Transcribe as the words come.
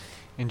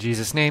In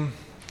Jesus' name,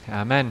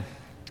 amen.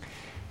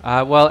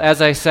 Well,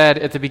 as I said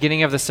at the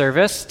beginning of the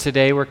service,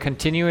 today we're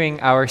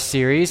continuing our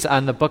series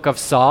on the book of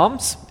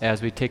Psalms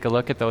as we take a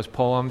look at those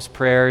poems,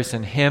 prayers,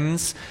 and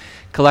hymns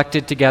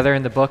collected together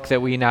in the book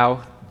that we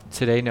now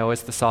today know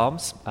as the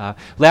Psalms.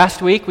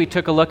 Last week we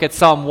took a look at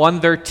Psalm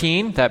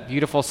 113, that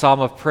beautiful psalm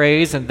of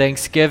praise and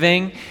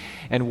thanksgiving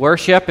and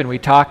worship, and we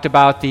talked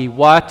about the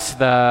what,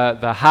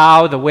 the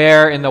how, the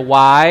where, and the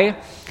why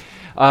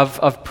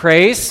of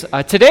praise.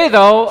 Today,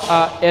 though,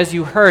 as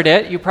you heard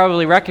it, you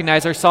probably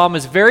recognize our psalm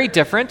is very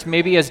different,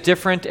 maybe as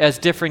different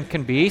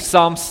can be.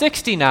 Psalm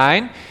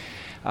 69,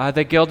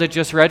 that Gilda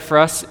just read for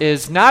us,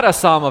 is not a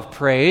psalm of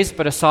praise,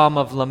 but a psalm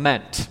of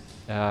lament.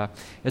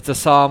 It's a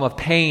psalm of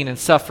pain and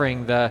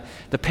suffering. The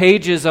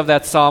pages of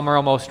that psalm are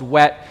almost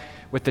wet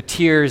with the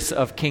tears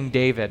of King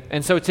David.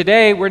 And so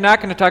today, we're not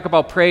going to talk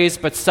about praise,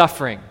 but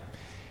suffering.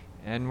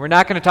 And we're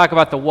not going to talk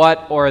about the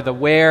what or the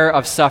where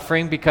of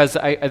suffering because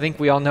I think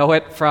we all know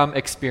it from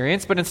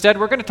experience, but instead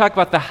we're going to talk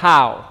about the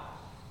how.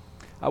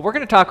 We're going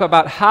to talk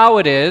about how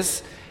it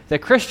is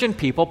that Christian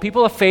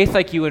people of faith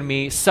like you and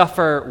me,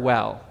 suffer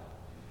well.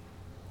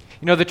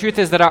 You know, the truth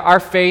is that our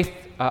faith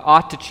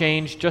ought to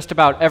change just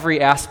about every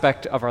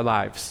aspect of our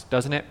lives,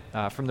 doesn't it?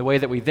 From the way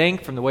that we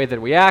think, from the way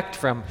that we act,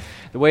 from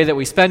the way that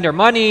we spend our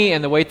money,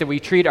 and the way that we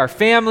treat our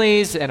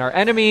families and our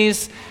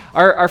enemies.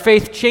 Our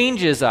faith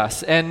changes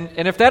us. And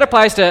if that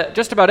applies to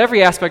just about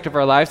every aspect of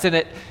our lives, then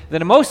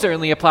it most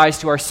certainly applies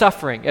to our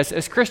suffering.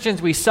 As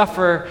Christians, we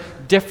suffer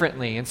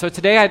differently. And so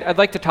today I'd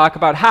like to talk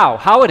about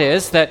how it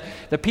is that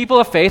the people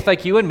of faith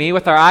like you and me,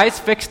 with our eyes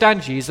fixed on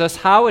Jesus,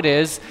 how it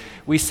is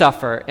we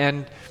suffer.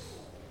 And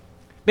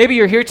maybe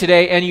you're here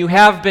today and you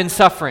have been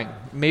suffering.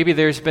 Maybe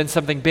there's been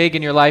something big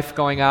in your life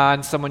going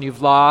on, someone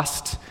you've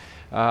lost,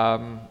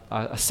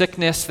 a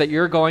sickness that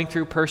you're going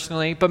through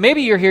personally. But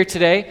maybe you're here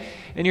today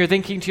and you're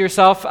thinking to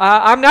yourself,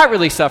 I'm not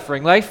really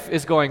suffering. Life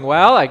is going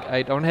well.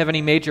 I don't have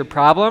any major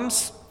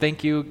problems.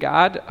 Thank you,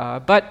 God.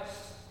 But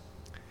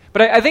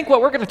I think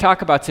what we're going to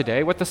talk about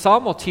today, what the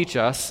psalm will teach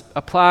us,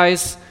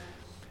 applies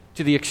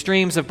to the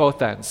extremes of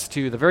both ends,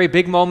 to the very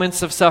big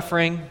moments of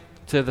suffering,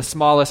 to the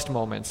smallest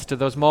moments, to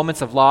those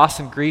moments of loss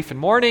and grief and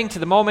mourning, to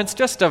the moments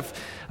just of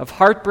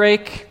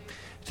heartbreak,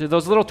 to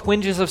those little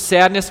twinges of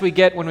sadness we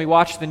get when we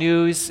watch the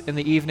news in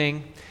the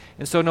evening.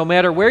 And so no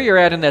matter where you're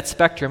at in that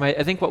spectrum, I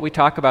think what we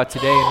talk about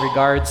today in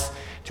regards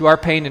to our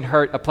pain and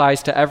hurt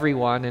applies to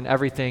everyone and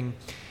everything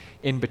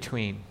in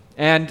between.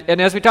 And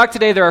as we talk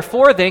today, there are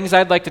four things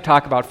I'd like to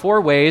talk about,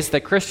 four ways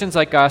that Christians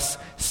like us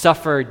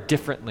suffer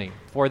differently,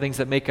 four things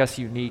that make us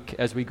unique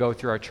as we go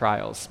through our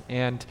trials.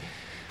 And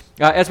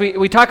as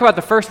we talk about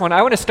the first one,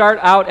 I want to start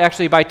out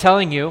actually by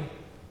telling you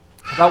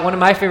about one of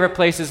my favorite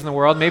places in the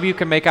world. Maybe you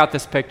can make out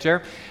this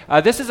picture.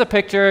 This is a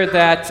picture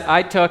that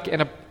I took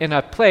in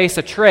a place,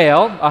 a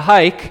trail, a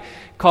hike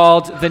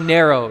called the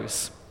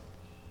Narrows.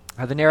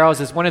 The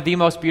Narrows is one of the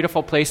most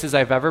beautiful places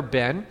I've ever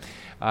been.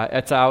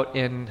 It's out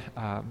in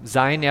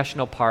Zion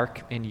National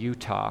Park in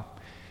Utah.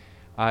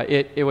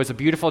 It was a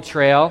beautiful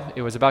trail.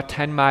 It was about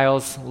 10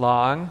 miles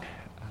long.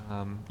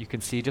 You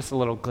can see just a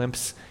little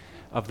glimpse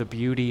of the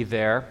beauty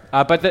there.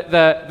 But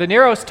the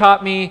Narrows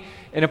taught me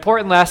an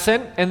important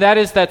lesson, and that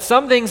is that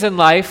some things in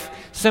life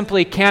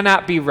simply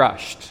cannot be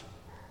rushed.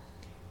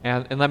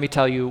 And let me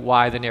tell you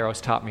why the Narrows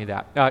taught me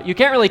that. You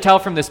can't really tell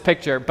from this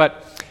picture,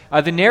 but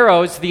the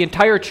Narrows, the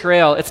entire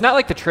trail, it's not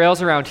like the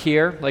trails around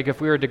here, like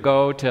if we were to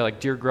go to like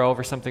Deer Grove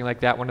or something like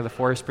that, one of the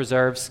forest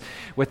preserves,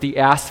 with the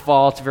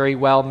asphalt, very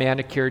well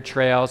manicured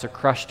trails or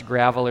crushed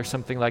gravel or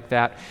something like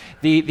that.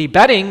 The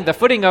bedding, the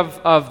footing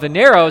of the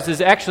Narrows is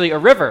actually a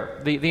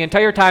river. The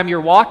entire time you're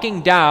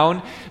walking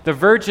down the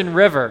Virgin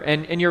River,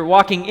 and you're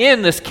walking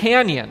in this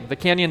canyon, the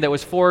canyon that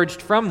was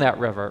forged from that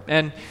river.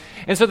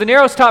 And so the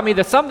Narrows taught me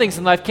that some things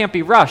in life can't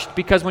be rushed,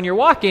 because when you're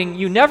walking,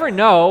 you never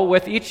know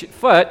with each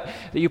foot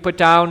that you put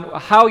down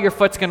how your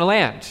foot's going to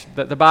land.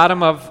 The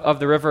bottom of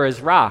the river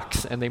is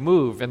rocks, and they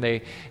move, and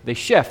they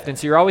shift. And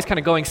so you're always kind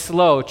of going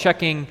slow,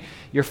 checking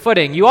your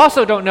footing. You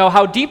also don't know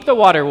how deep the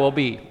water will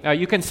be.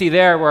 You can see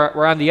there,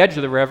 we're on the edge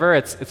of the river.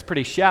 It's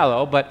pretty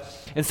shallow,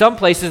 but in some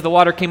places the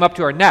water came up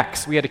to our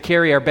necks. We had to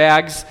carry our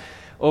bags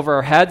over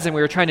our heads, and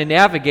we were trying to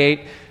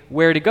navigate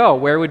where to go,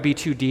 where would be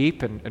too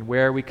deep, and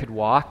where we could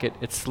walk.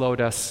 It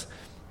slowed us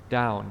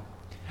down.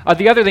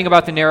 The other thing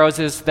about the Narrows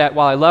is that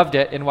while I loved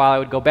it, and while I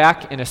would go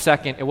back in a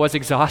second, it was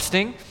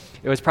exhausting.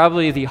 It was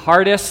probably the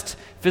hardest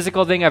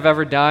physical thing I've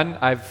ever done.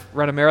 I've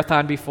run a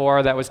marathon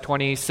before. That was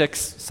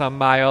 26-some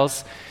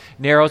miles.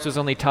 Narrows was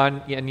only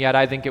 10, and yet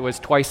I think it was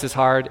twice as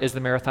hard as the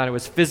marathon. It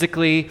was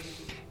physically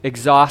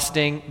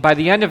exhausting. By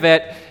the end of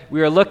it,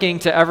 we were looking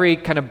to every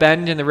kind of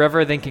bend in the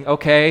river, thinking,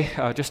 okay,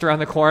 just around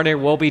the corner,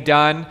 we'll be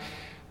done.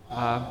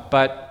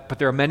 But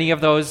there are many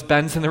of those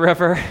bends in the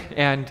river,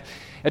 and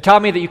it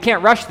taught me that you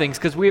can't rush things,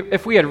 because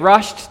if we had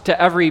rushed to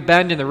every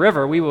bend in the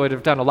river, we would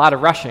have done a lot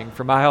of rushing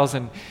for miles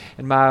and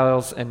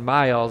miles and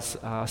miles.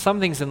 Some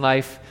things in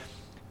life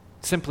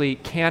simply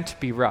can't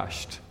be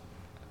rushed.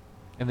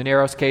 In the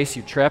narrow's case,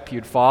 you'd trip,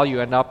 you'd fall, you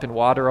end up in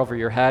water over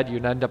your head,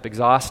 you'd end up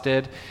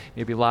exhausted,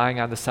 maybe lying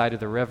on the side of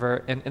the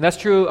river. And that's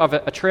true of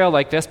a trail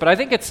like this, but I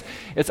think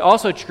it's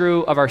also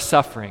true of our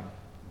suffering.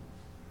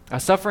 Our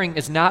suffering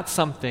is not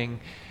something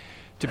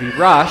to be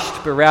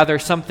rushed, but rather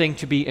something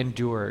to be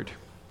endured.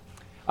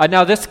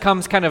 Now, this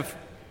comes kind of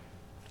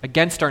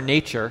against our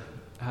nature,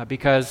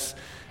 because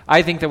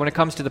I think that when it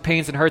comes to the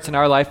pains and hurts in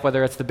our life,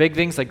 whether it's the big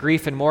things like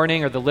grief and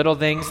mourning or the little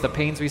things, the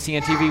pains we see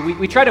on TV,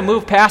 we try to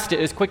move past it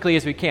as quickly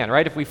as we can,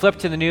 right? If we flip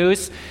to the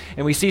news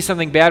and we see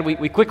something bad,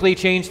 we quickly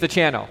change the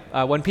channel.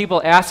 When people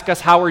ask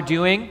us how we're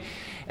doing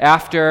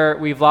after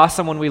we've lost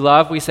someone we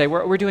love, we say,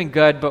 we're doing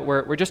good, but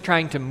we're just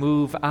trying to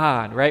move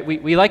on, right?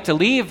 We like to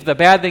leave the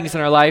bad things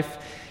in our life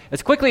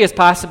as quickly as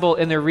possible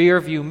in the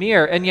rear view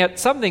mirror, and yet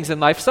some things in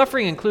life,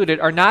 suffering included,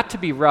 are not to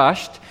be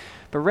rushed,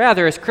 but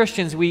rather as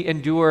Christians we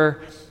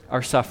endure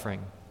our suffering.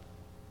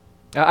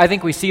 I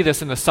think we see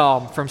this in the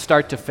psalm from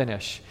start to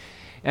finish.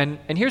 And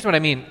here's what I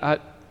mean.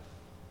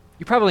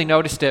 You probably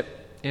noticed it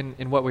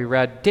in what we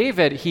read.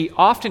 David, he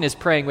often is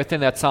praying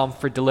within that psalm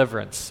for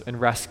deliverance and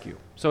rescue.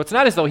 So it's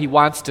not as though he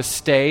wants to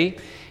stay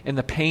in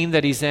the pain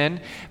that he's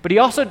in, but he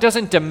also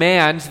doesn't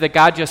demand that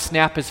God just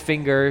snap his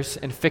fingers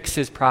and fix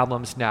his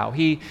problems now.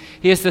 He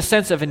has the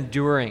sense of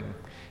enduring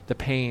the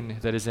pain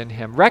that is in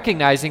him,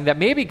 recognizing that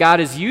maybe God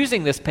is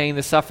using this pain,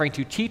 this suffering,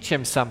 to teach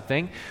him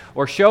something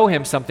or show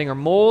him something or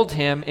mold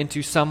him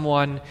into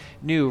someone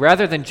new.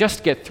 Rather than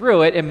just get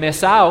through it and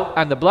miss out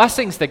on the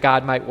blessings that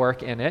God might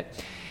work in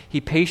it,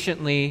 he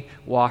patiently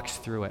walks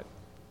through it.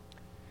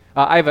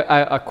 I have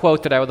a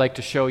quote that I would like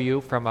to show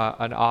you from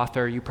an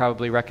author. You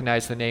probably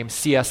recognize the name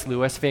C.S.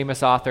 Lewis,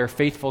 famous author,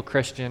 faithful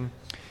Christian.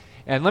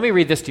 And let me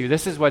read this to you.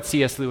 This is what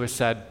C.S. Lewis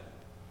said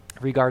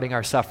regarding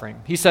our suffering.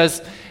 He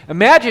says,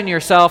 "Imagine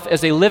yourself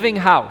as a living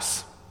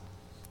house.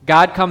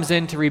 God comes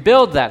in to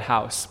rebuild that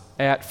house.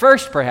 At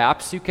first,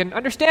 perhaps, you can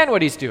understand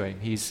what he's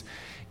doing. He's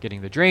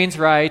getting the drains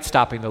right,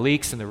 stopping the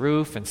leaks in the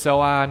roof, and so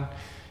on.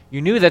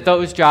 You knew that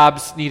those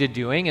jobs needed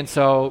doing, and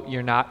so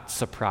you're not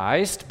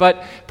surprised.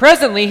 But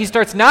presently, he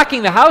starts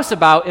knocking the house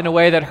about in a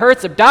way that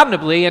hurts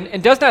abominably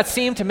and does not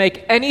seem to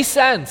make any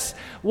sense.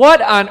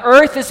 What on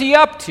earth is he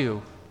up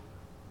to?"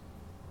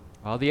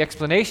 Well, the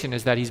explanation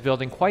is that he's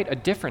building quite a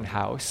different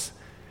house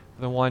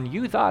than the one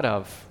you thought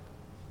of.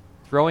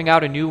 Throwing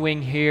out a new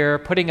wing here,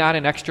 putting on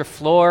an extra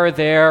floor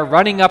there,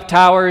 running up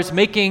towers,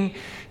 making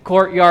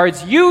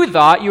courtyards. You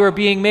thought you were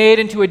being made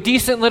into a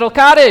decent little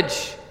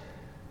cottage.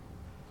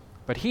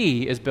 But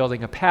he is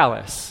building a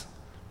palace,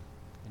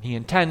 and he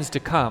intends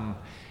to come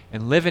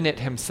and live in it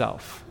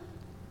himself.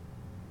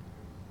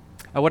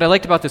 What I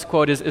liked about this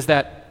quote is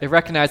that it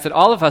recognized that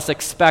all of us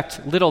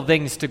expect little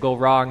things to go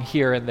wrong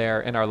here and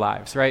there in our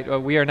lives,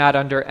 right? We are not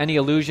under any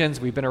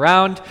illusions. We've been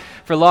around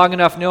for long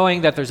enough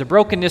knowing that there's a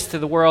brokenness to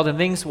the world and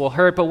things will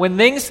hurt. But when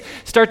things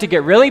start to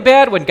get really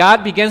bad, when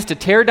God begins to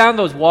tear down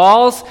those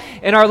walls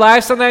in our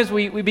lives, sometimes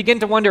we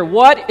begin to wonder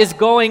what is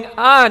going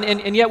on.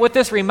 And yet what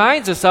this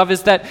reminds us of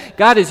is that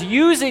God is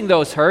using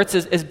those hurts,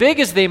 as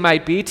big as they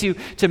might be,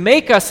 to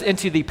make us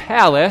into the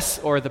palace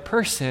or the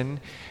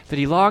person that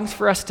he longs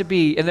for us to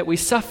be, and that we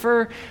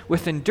suffer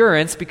with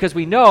endurance because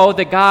we know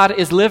that God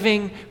is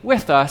living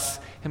with us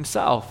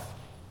himself.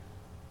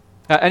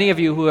 Any of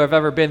you who have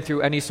ever been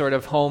through any sort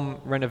of home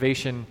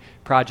renovation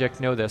project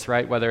know this,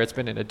 right? Whether it's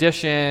been an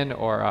addition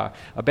or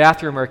a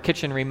bathroom or a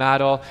kitchen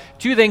remodel,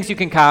 two things you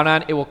can count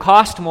on: it will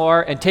cost more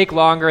and take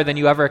longer than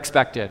you ever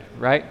expected,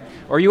 right?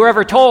 Or you were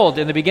ever told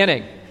in the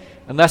beginning.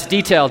 Unless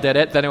detail did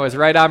it, then it was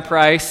right on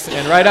price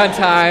and right on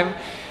time.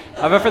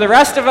 But for the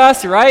rest of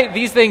us, right,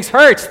 these things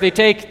hurt. They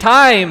take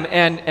time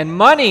and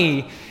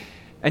money,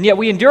 and yet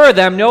we endure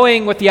them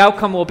knowing what the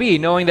outcome will be,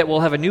 knowing that we'll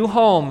have a new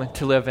home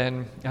to live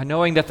in,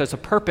 knowing that there's a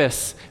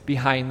purpose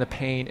behind the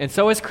pain. And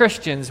so as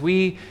Christians,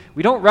 we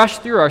don't rush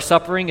through our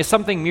suffering as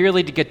something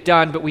merely to get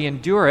done, but we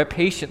endure it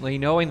patiently,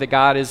 knowing that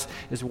God is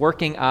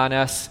working on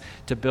us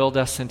to build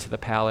us into the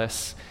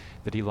palace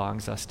that he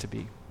longs us to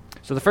be.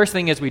 So the first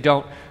thing is we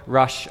don't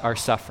rush our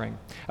suffering.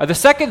 The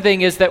second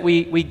thing is that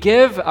we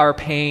give our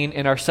pain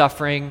and our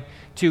suffering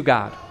to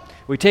God.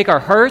 We take our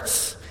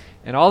hurts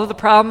and all of the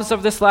problems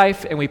of this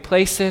life and we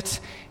place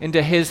it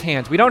into his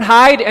hands. We don't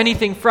hide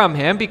anything from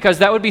him because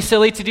that would be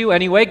silly to do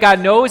anyway. God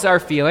knows our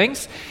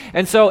feelings.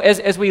 And so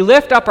as we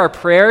lift up our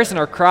prayers and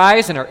our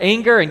cries and our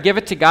anger and give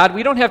it to God,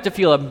 we don't have to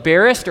feel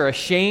embarrassed or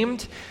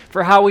ashamed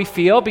for how we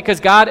feel because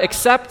God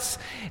accepts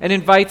and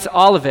invites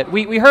all of it.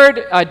 We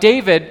heard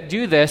David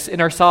do this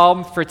in our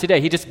psalm for today.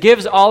 He just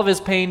gives all of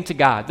his pain to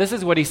God. This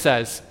is what he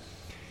says.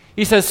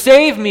 He says,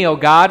 "Save me, O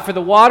God, for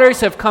the waters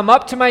have come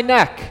up to my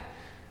neck.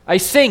 I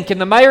sink in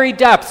the miry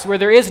depths where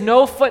there is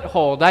no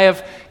foothold. I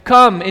have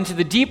come into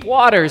the deep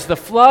waters. The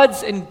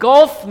floods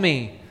engulf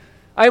me.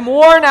 I am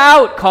worn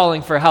out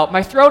calling for help.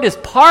 My throat is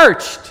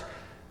parched.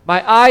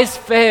 My eyes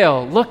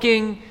fail,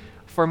 looking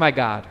for my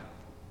God."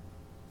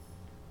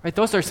 Right,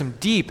 those are some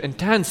deep,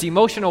 intense,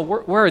 emotional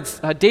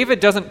words. David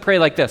doesn't pray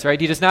like this, right?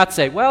 He does not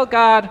say, "Well,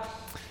 God,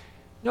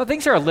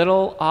 things are a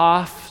little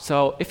off,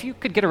 so if you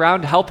could get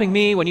around to helping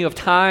me when you have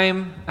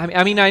time.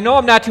 I mean, I know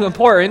I'm not too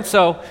important,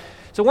 so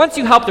So once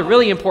you help the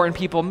really important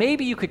people,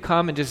 maybe you could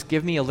come and just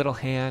give me a little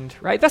hand,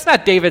 right? That's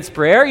not David's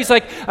prayer. He's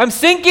like, I'm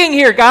sinking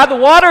here, God. The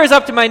water is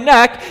up to my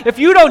neck. If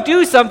you don't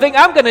do something,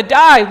 I'm going to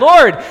die.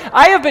 Lord,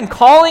 I have been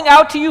calling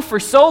out to you for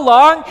so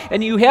long,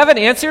 and you haven't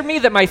answered me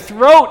that my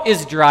throat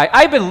is dry.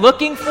 I've been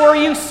looking for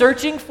you,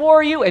 searching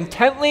for you,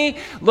 intently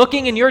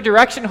looking in your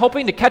direction,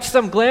 hoping to catch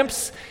some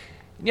glimpse.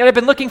 And yet I've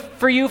been looking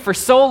for you for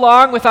so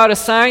long without a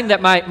sign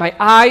that my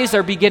eyes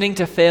are beginning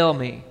to fail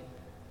me.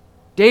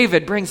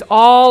 David brings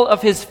all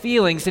of his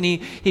feelings and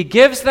he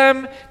gives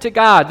them to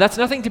God. That's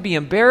nothing to be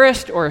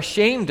embarrassed or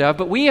ashamed of,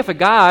 but we have a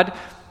God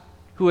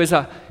who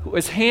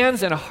has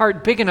hands and a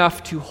heart big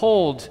enough to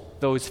hold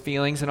those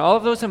feelings and all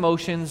of those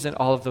emotions and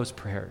all of those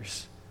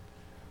prayers.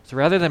 So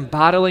rather than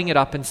bottling it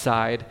up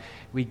inside,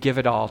 we give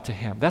it all to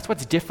him. That's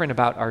what's different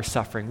about our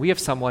suffering. We have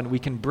someone we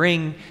can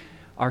bring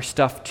our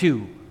stuff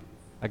to,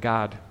 a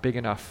God big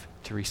enough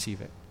to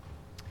receive it.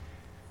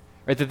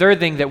 Right, the third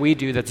thing that we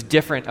do that's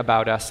different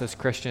about us as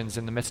Christians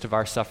in the midst of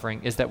our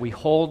suffering is that we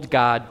hold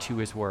God to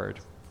his word.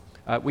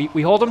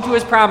 We hold him to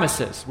his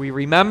promises. We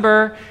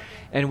remember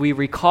and we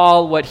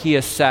recall what he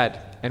has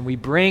said, and we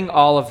bring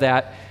all of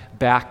that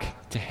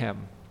back to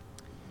him.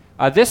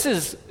 This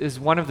is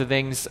one of the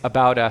things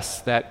about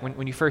us that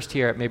when you first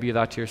hear it, maybe you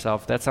thought to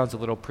yourself, that sounds a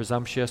little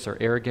presumptuous or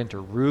arrogant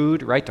or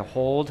rude, right? To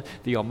hold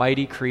the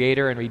Almighty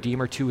Creator and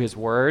Redeemer to his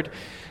word,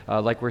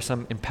 like we're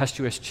some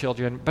impetuous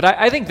children. But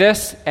I think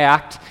this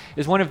act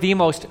is one of the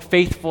most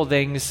faithful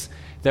things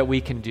that we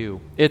can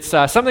do. It's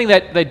something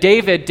that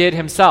David did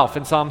himself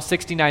in Psalm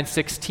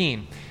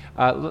 69:16.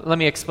 Let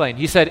me explain.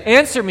 He said,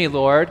 "Answer me,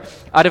 Lord,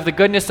 out of the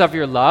goodness of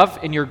your love,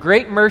 in your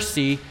great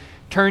mercy,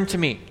 turn to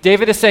me."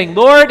 David is saying,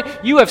 Lord,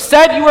 you have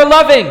said you are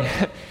loving.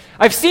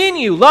 I've seen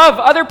you love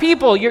other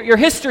people. Your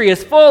history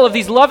is full of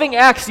these loving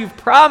acts. You've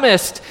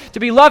promised to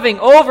be loving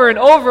over and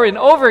over and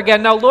over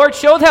again. Now, Lord,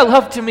 show that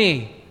love to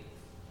me.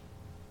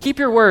 Keep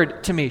your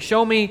word to me.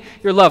 Show me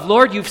your love.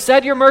 Lord, you've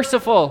said you're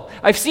merciful.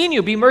 I've seen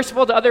you be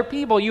merciful to other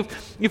people.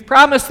 You've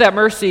promised that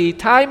mercy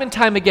time and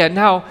time again.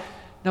 Now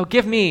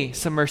give me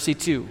some mercy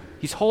too.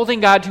 He's holding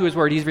God to his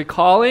word. He's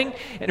recalling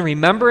and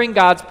remembering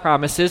God's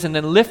promises and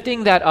then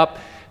lifting that up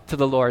to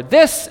the Lord.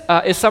 This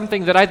is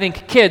something that I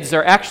think kids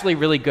are actually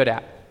really good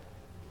at.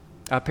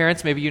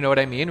 Parents, maybe you know what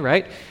I mean,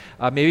 right?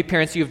 Maybe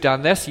parents, you've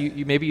done this.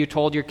 Maybe you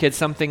told your kids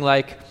something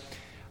like,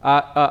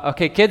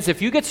 okay, kids,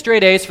 if you get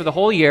straight A's for the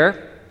whole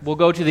year, we'll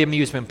go to the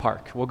amusement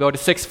park. We'll go to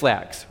Six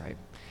Flags, right?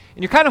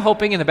 And you're kind of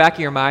hoping in the back of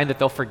your mind that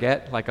they'll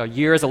forget, like a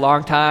year is a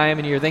long time,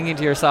 and you're thinking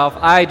to yourself,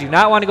 I do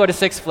not want to go to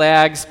Six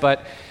Flags,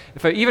 but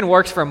if it even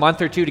works for a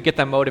month or two to get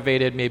them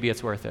motivated, maybe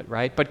it's worth it,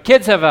 right? But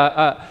kids have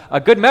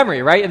a good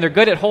memory, right? And they're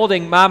good at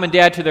holding mom and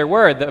dad to their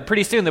word.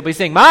 Pretty soon they'll be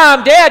saying,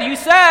 Mom, Dad, you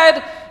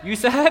said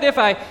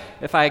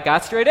if I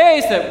got straight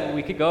A's that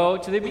we could go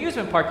to the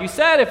amusement park. You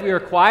said if we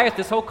were quiet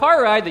this whole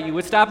car ride that you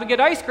would stop and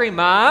get ice cream,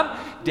 Mom,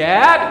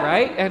 Dad,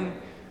 right?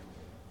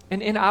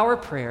 And in our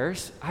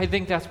prayers, I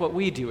think that's what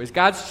we do. As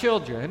God's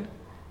children,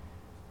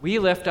 we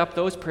lift up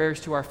those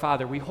prayers to our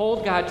Father. We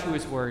hold God to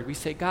his word. We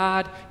say,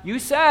 God, you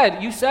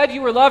said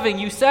you were loving.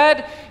 You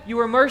said you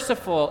were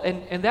merciful.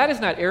 And that is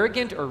not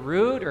arrogant or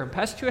rude or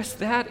impetuous.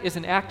 That is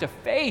an act of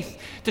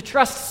faith, to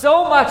trust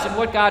so much in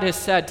what God has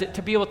said,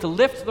 to be able to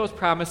lift those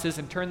promises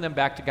and turn them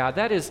back to God.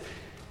 That is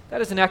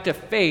an act of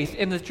faith.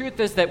 And the truth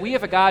is that we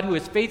have a God who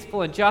is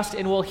faithful and just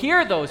and will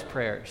hear those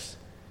prayers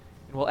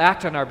and will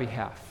act on our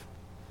behalf.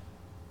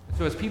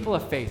 So as people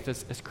of faith,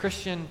 as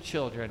Christian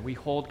children, we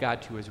hold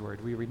God to his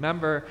word. We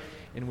remember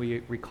and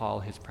we recall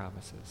his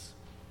promises.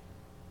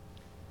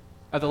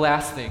 The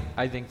last thing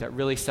I think that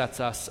really sets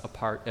us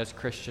apart as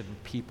Christian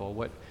people,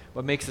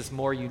 what makes us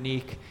more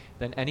unique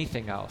than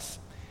anything else,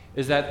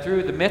 is that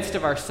through the midst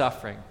of our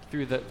suffering,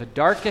 through the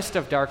darkest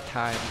of dark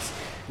times,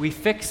 we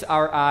fix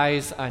our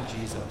eyes on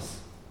Jesus.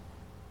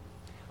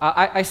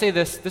 I say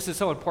this is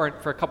so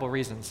important for a couple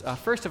reasons.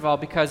 First of all,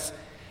 because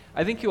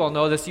I think you all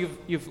know this,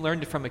 you've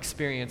learned from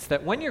experience,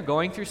 that when you're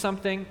going through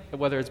something,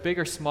 whether it's big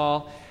or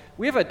small,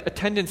 we have a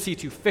tendency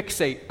to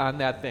fixate on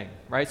that thing,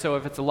 right? So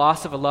if it's a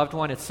loss of a loved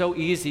one, it's so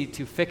easy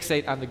to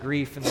fixate on the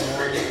grief and the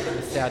mourning and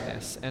the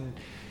sadness. And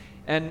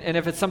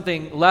if it's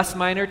something less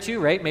minor too,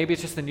 right? Maybe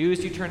it's just the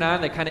news you turn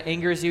on that kind of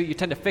angers you. You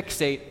tend to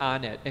fixate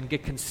on it and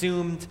get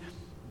consumed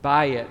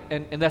by it.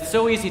 And that's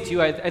so easy to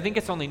do. I think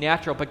it's only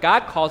natural. But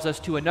God calls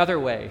us to another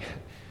way.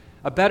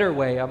 A better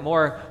way, a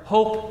more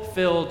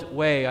hope-filled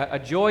way, a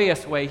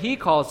joyous way. He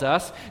calls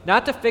us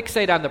not to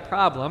fixate on the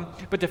problem,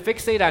 but to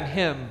fixate on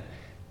him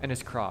and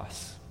his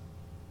cross.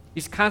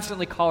 He's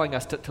constantly calling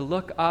us to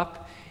look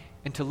up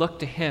and to look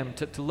to him,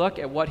 to look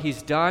at what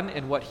he's done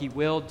and what he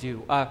will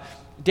do.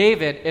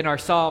 David, in our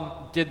psalm,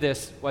 did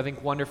this, I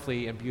think,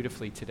 wonderfully and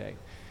beautifully today.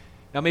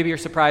 Now, maybe you're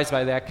surprised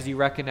by that because you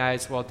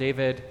recognize, well,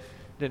 David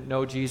didn't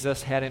know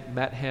Jesus, hadn't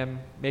met him,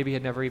 maybe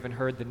had never even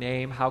heard the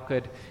name. How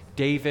could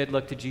David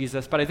look to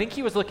Jesus? But I think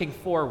he was looking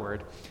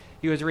forward.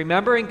 He was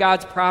remembering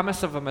God's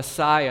promise of a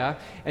Messiah,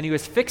 and he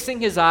was fixing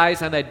his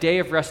eyes on that day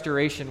of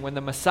restoration when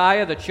the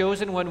Messiah, the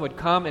chosen one, would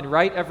come and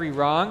right every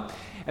wrong.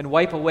 and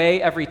wipe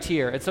away every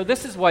tear. And so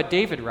this is what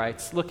David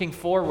writes, looking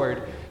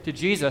forward to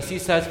Jesus. He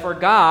says, "For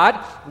God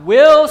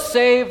will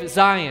save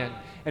Zion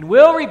and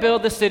will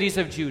rebuild the cities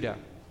of Judah.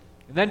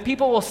 And then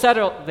people will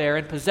settle there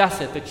and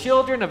possess it. The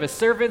children of his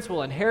servants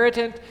will inherit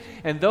it,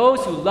 and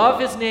those who love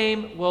his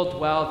name will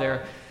dwell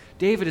there."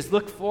 David is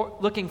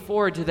looking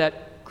forward to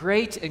that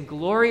great and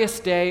glorious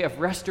day of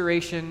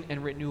restoration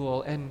and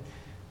renewal. And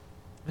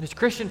as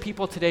Christian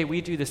people today, we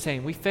do the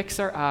same. We fix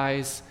our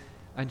eyes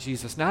on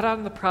Jesus, not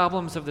on the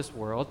problems of this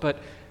world, but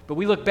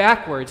we look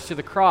backwards to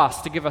the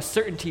cross to give us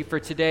certainty for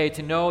today,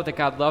 to know that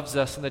God loves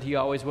us and that he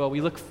always will.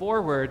 We look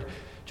forward,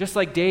 just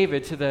like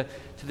David, to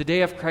the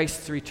day of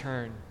Christ's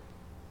return.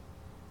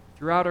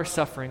 Throughout our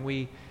suffering,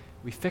 we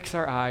fix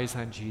our eyes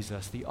on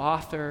Jesus, the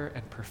author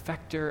and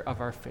perfecter of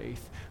our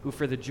faith, who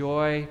for the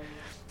joy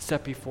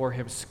set before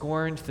him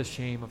scorned the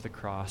shame of the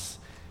cross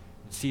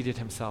and seated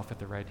himself at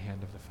the right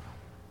hand of the Father.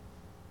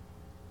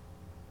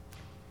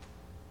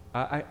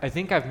 I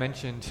think I've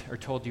mentioned or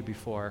told you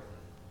before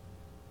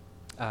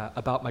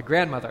about my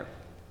grandmother,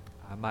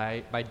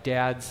 my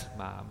dad's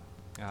mom.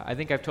 I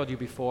think I've told you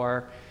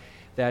before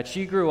that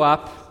she grew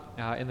up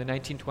in the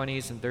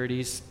 1920s and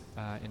 30s,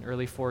 in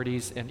early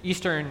 40s, in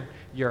Eastern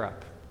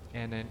Europe,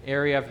 in an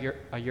area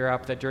of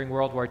Europe that during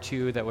World War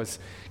II that was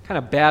kind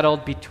of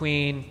battled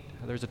between,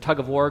 there's a tug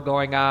of war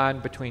going on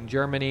between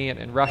Germany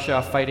and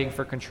Russia fighting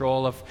for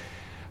control of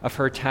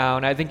her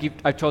town. I think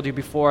I've told you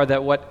before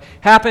that what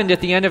happened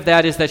at the end of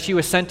that is that she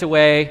was sent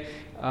away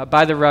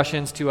by the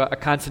Russians to a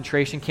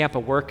concentration camp, a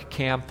work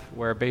camp,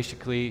 where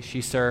basically she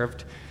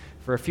served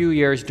for a few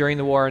years during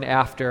the war and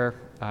after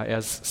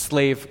as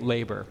slave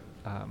labor.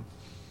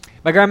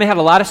 My grandma had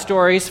a lot of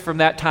stories from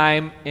that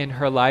time in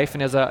her life,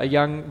 and as a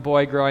young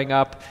boy growing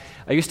up,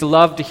 I used to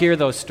love to hear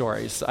those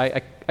stories.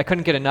 I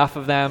couldn't get enough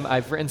of them.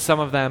 I've written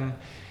some of them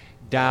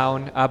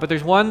down, but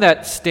there's one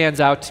that stands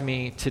out to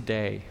me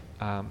today.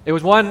 It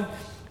was one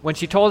when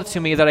she told it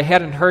to me that I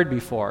hadn't heard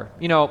before.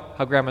 You know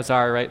how grandmas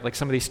are, right? Like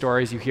some of these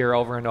stories you hear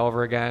over and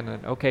over again,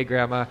 and okay,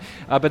 grandma.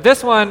 But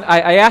this one,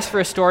 I asked for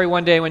a story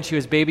one day when she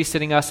was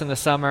babysitting us in the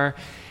summer,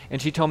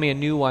 and she told me a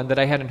new one that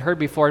I hadn't heard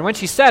before. And when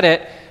she said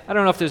it, I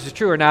don't know if this is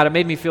true or not, it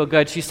made me feel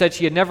good. She said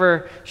she had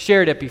never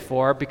shared it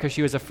before because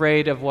she was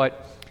afraid of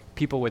what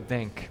people would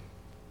think.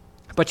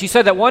 But she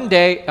said that one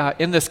day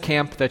in this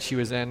camp that she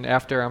was in,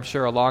 after I'm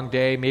sure a long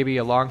day, maybe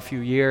a long few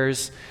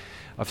years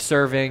of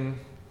serving,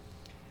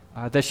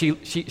 that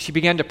she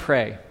began to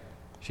pray.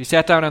 She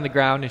sat down on the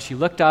ground and she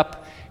looked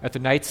up at the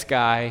night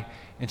sky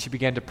and she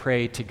began to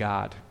pray to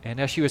God. And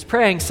as she was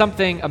praying,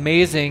 something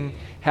amazing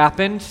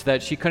happened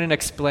that she couldn't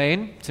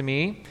explain to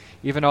me,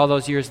 even all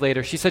those years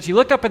later. She said she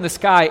looked up in the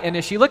sky, and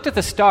as she looked at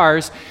the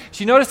stars,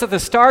 she noticed that the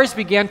stars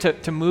began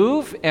to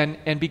move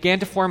and began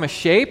to form a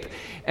shape,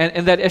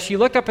 and that as she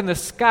looked up in the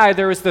sky,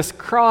 there was this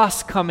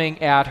cross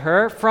coming at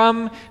her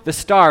from the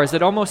stars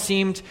that almost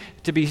seemed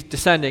to be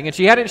descending. And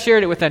she hadn't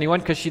shared it with anyone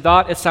because she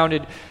thought it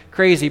sounded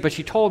crazy, but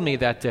she told me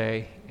that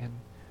day. And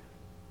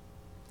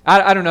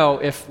I don't know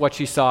if what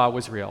she saw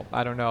was real.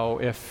 I don't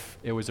know if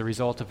it was a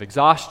result of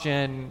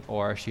exhaustion,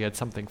 or she had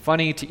something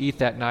funny to eat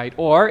that night,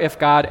 or if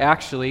God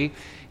actually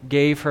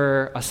gave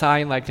her a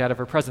sign like that of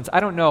her presence. I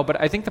don't know, but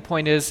I think the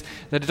point is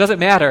that it doesn't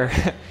matter.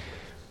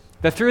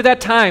 That through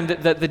that time,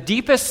 the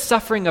deepest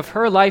suffering of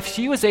her life,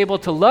 she was able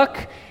to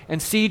look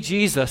and see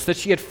Jesus, that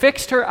she had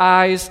fixed her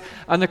eyes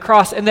on the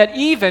cross, and that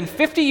even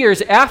 50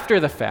 years after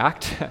the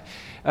fact,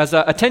 as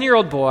a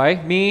 10-year-old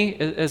boy, me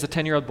as a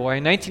 10-year-old boy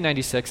in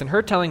 1996, and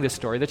her telling this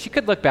story, that she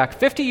could look back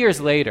 50 years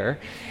later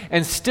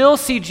and still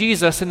see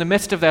Jesus in the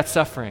midst of that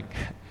suffering.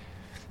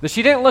 That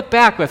she didn't look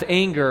back with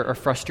anger or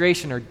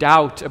frustration or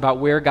doubt about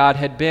where God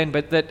had been,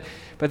 but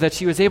that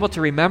she was able to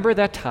remember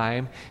that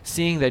time,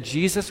 seeing that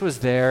Jesus was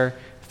there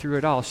through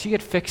it all. She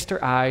had fixed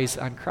her eyes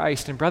on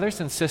Christ. And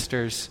brothers and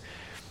sisters,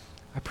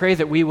 I pray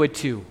that we would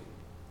too.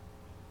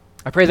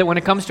 I pray that when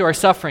it comes to our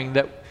suffering,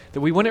 that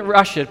we wouldn't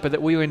rush it, but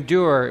that we would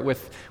endure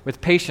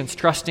with patience,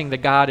 trusting that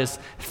God is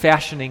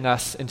fashioning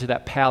us into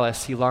that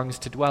palace he longs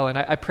to dwell in.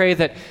 I pray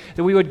that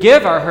we would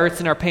give our hurts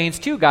and our pains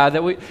to God,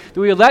 that we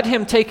would let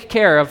him take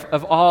care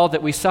of all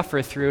that we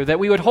suffer through, that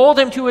we would hold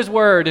him to his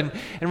word and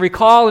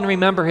recall and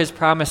remember his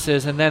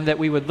promises, and then that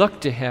we would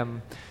look to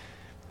him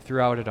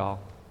throughout it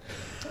all.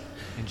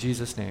 In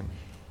Jesus' name,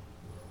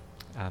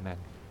 amen.